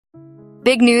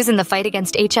Big news in the fight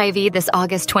against HIV this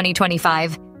August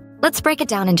 2025. Let's break it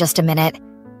down in just a minute.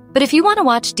 But if you want to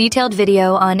watch detailed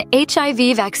video on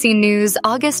HIV vaccine news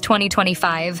August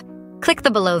 2025, click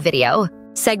the below video.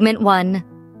 Segment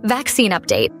 1. Vaccine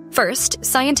update. First,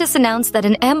 scientists announced that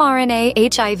an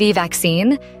mRNA HIV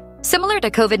vaccine, similar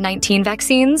to COVID-19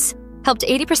 vaccines, helped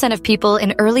 80% of people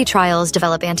in early trials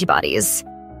develop antibodies.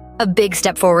 A big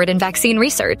step forward in vaccine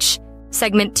research.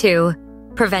 Segment 2.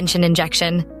 Prevention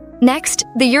injection. Next,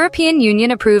 the European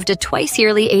Union approved a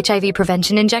twice-yearly HIV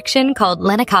prevention injection called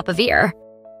lenacapavir.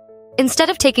 Instead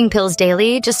of taking pills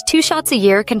daily, just 2 shots a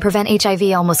year can prevent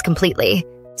HIV almost completely.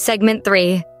 Segment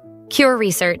 3. Cure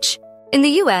research. In the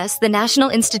U.S., the National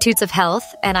Institutes of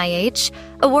Health, NIH,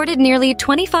 awarded nearly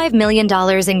 $25 million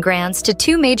in grants to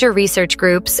 2 major research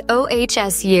groups,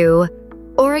 OHSU,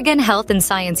 Oregon Health and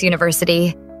Science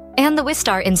University, and the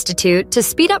Wistar Institute to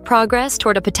speed up progress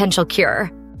toward a potential cure.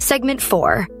 Segment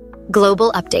 4.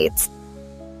 Global updates.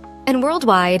 And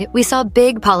worldwide, we saw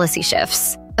big policy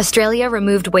shifts. Australia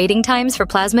removed waiting times for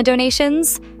plasma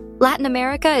donations. Latin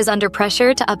America is under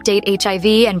pressure to update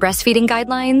HIV and breastfeeding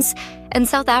guidelines. And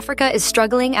South Africa is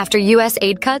struggling after U.S.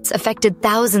 aid cuts affected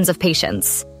thousands of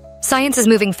patients. Science is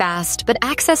moving fast, but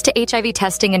access to HIV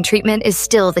testing and treatment is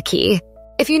still the key.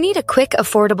 If you need a quick,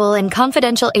 affordable, and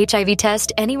confidential HIV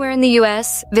test anywhere in the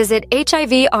U.S., visit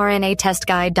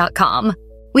hivrnatestguide.com.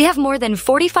 We have more than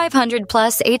 4,500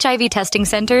 plus HIV testing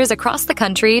centers across the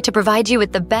country to provide you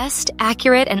with the best,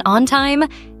 accurate, and on-time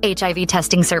HIV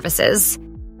testing services.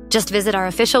 Just visit our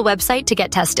official website to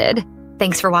get tested.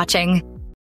 Thanks for watching.